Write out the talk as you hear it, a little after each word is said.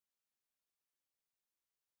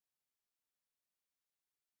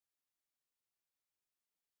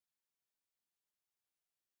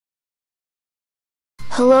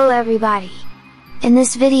Hello everybody! In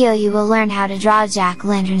this video you will learn how to draw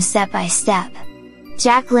Jack-O-Lantern step by step.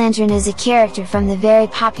 Jack-O-Lantern is a character from the very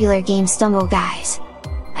popular game Stumble Guys.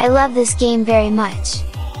 I love this game very much.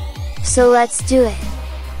 So let's do it!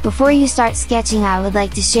 Before you start sketching, I would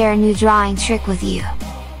like to share a new drawing trick with you.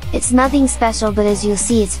 It's nothing special, but as you'll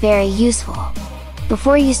see, it's very useful.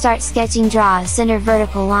 Before you start sketching, draw a center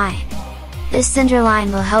vertical line. This center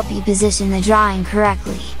line will help you position the drawing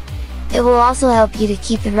correctly. It will also help you to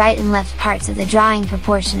keep the right and left parts of the drawing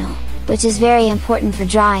proportional, which is very important for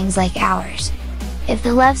drawings like ours. If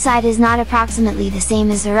the left side is not approximately the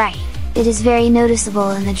same as the right, it is very noticeable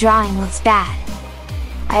and the drawing looks bad.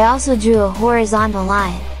 I also drew a horizontal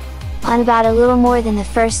line, on about a little more than the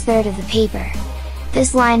first third of the paper.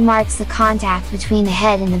 This line marks the contact between the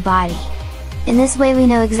head and the body. In this way we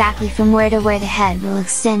know exactly from where to where the head will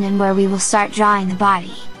extend and where we will start drawing the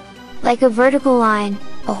body. Like a vertical line,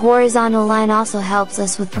 a horizontal line also helps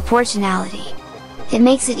us with proportionality. It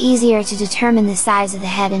makes it easier to determine the size of the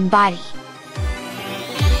head and body.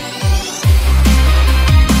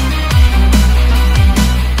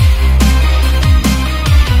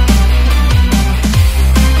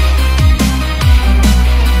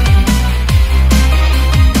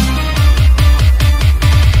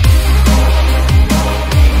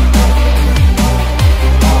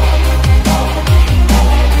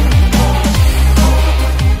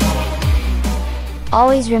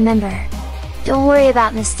 Always remember, don't worry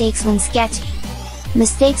about mistakes when sketching.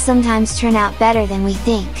 Mistakes sometimes turn out better than we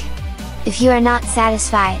think. If you are not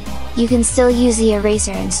satisfied, you can still use the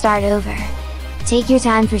eraser and start over. Take your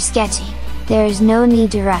time for sketching, there is no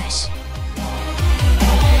need to rush.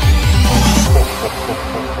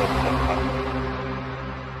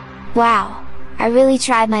 Wow! I really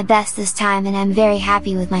tried my best this time and I'm very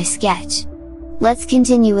happy with my sketch. Let's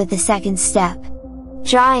continue with the second step.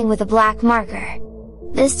 Drawing with a black marker.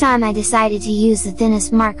 This time I decided to use the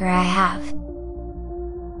thinnest marker I have.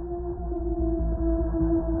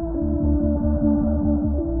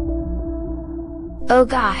 Oh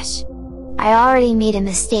gosh! I already made a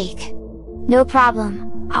mistake. No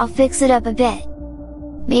problem, I'll fix it up a bit.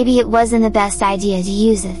 Maybe it wasn't the best idea to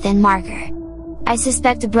use a thin marker. I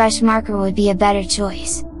suspect a brush marker would be a better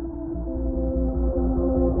choice.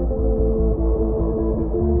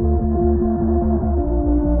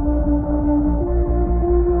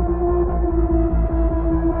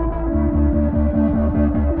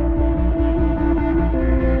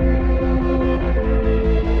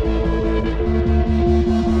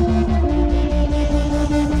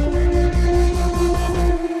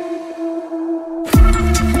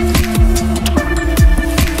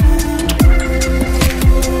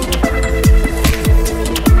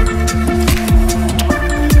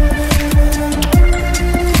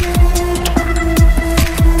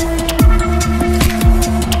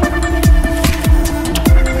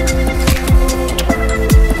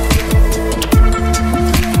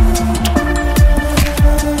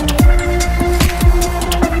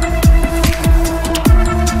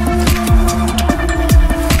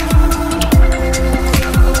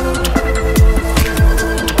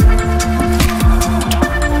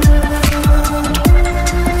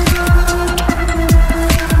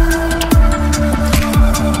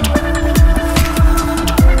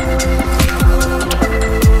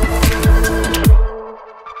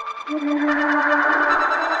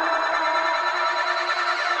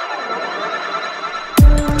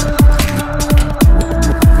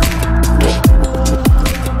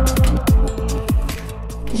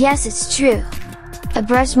 Yes, it's true! A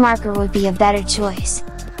brush marker would be a better choice.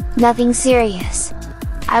 Nothing serious.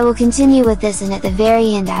 I will continue with this, and at the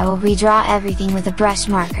very end I will redraw everything with a brush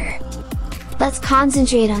marker. Let's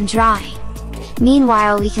concentrate on drawing.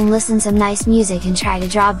 Meanwhile we can listen some nice music and try to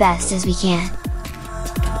draw best as we can.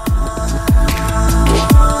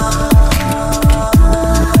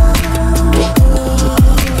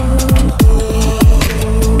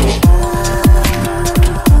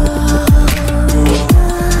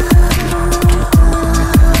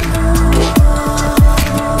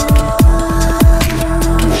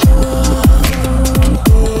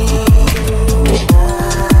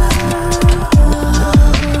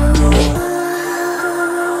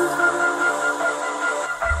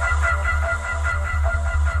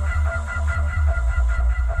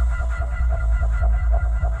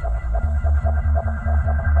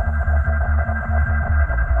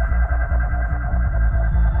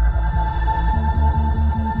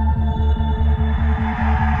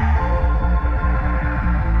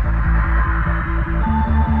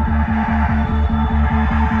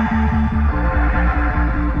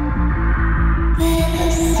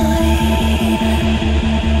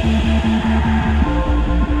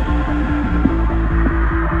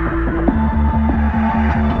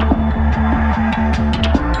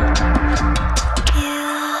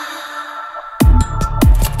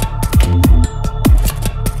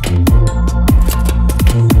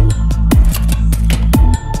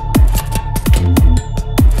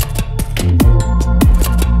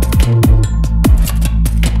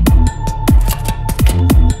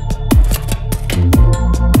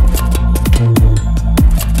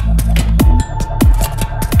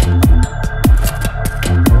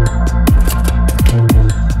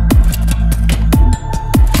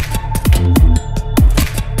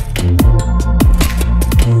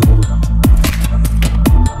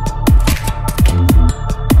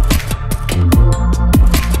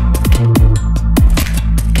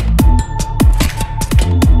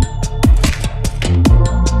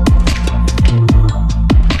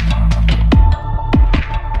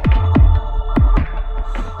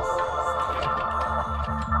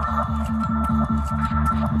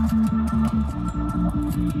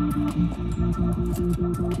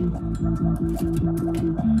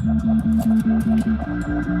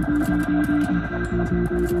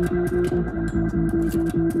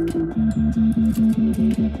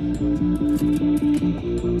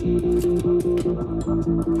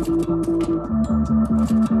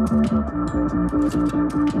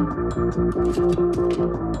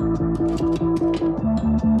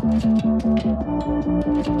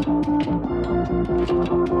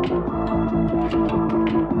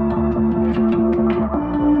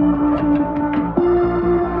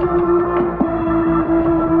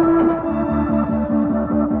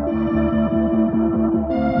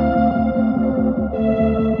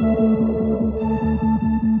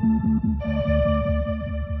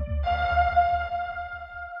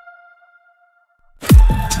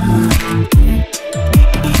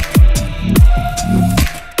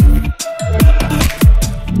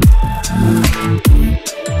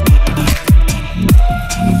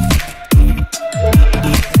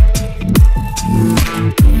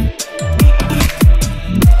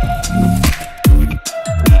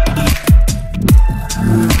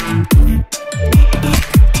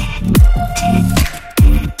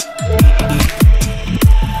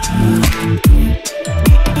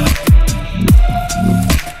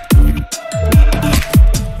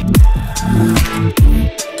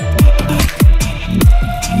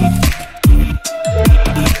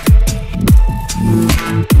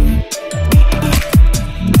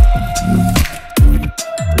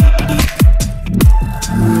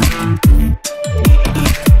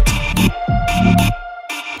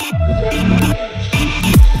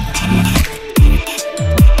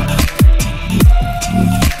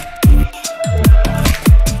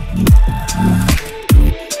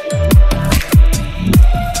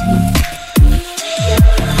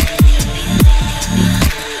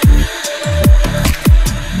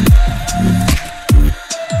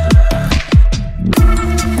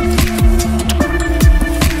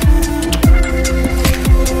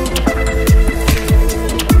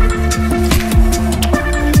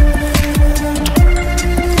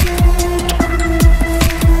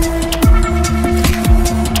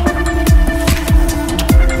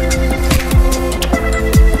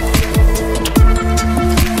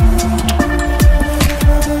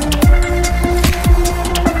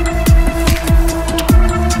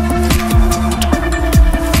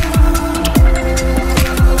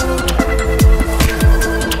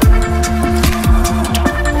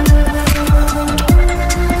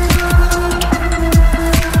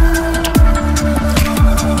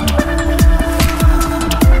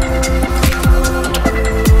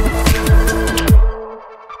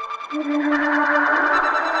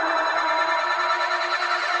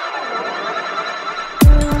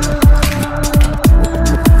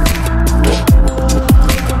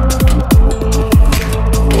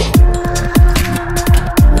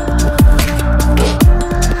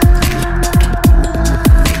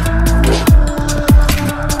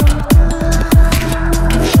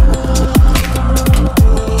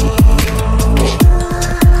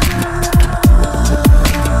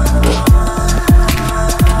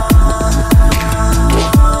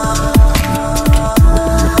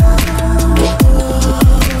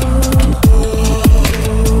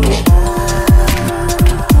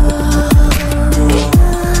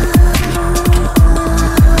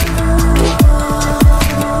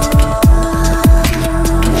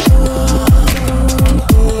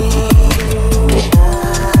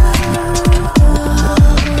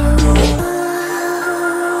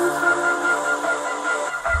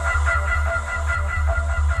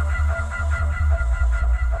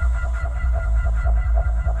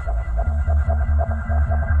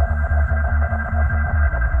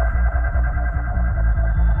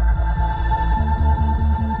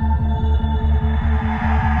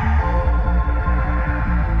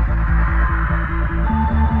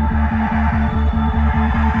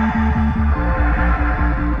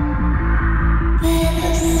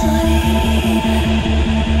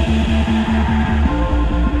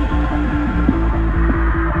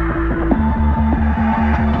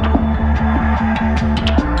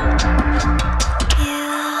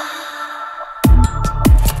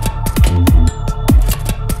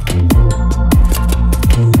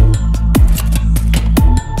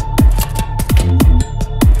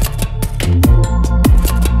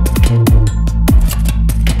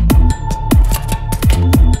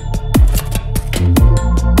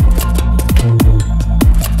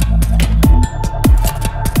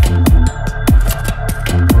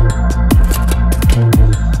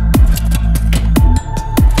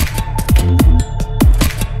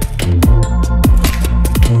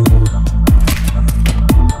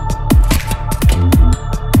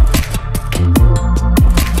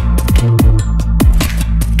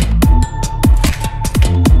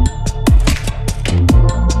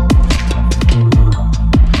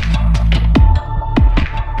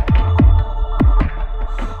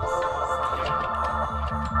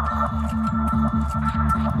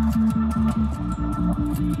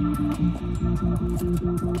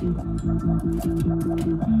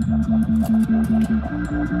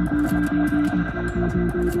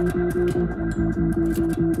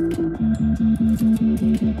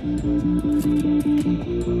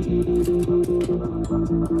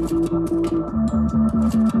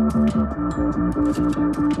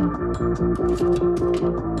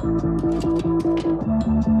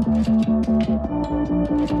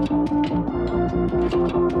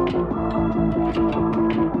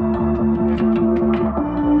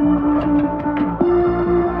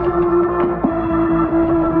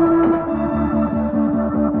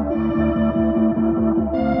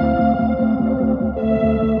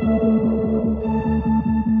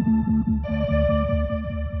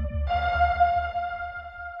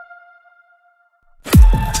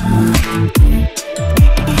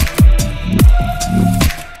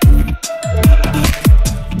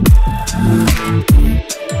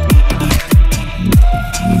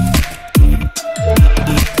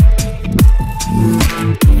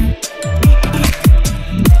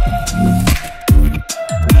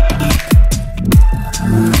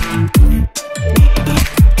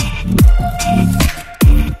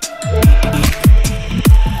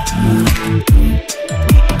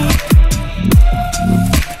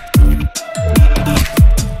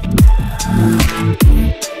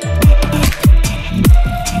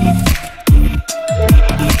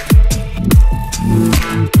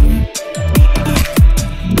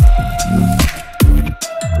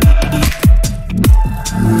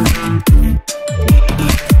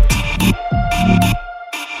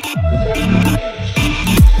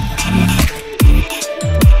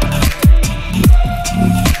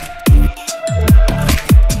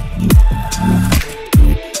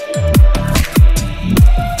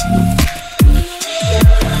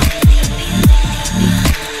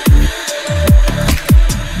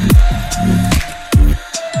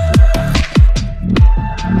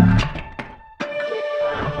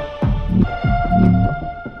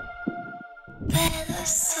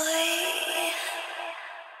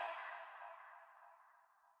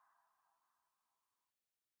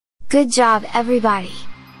 Good job everybody!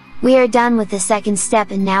 We are done with the second step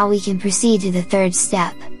and now we can proceed to the third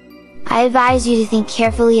step. I advise you to think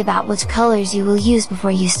carefully about which colors you will use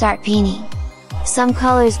before you start painting. Some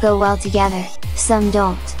colors go well together, some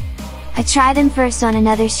don't. I try them first on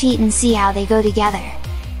another sheet and see how they go together.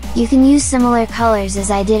 You can use similar colors as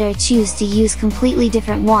I did or choose to use completely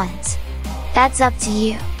different ones. That's up to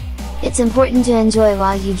you. It's important to enjoy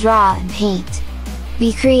while you draw and paint.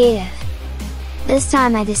 Be creative. This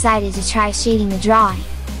time I decided to try shading the drawing,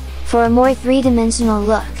 for a more three-dimensional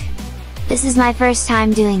look. This is my first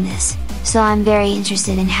time doing this, so I'm very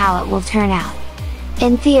interested in how it will turn out.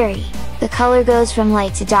 In theory, the color goes from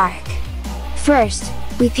light to dark. First,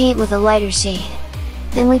 we paint with a lighter shade.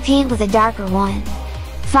 Then we paint with a darker one.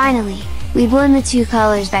 Finally, we blend the two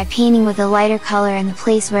colors by painting with a lighter color in the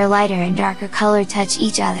place where lighter and darker color touch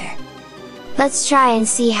each other. Let's try and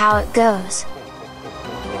see how it goes.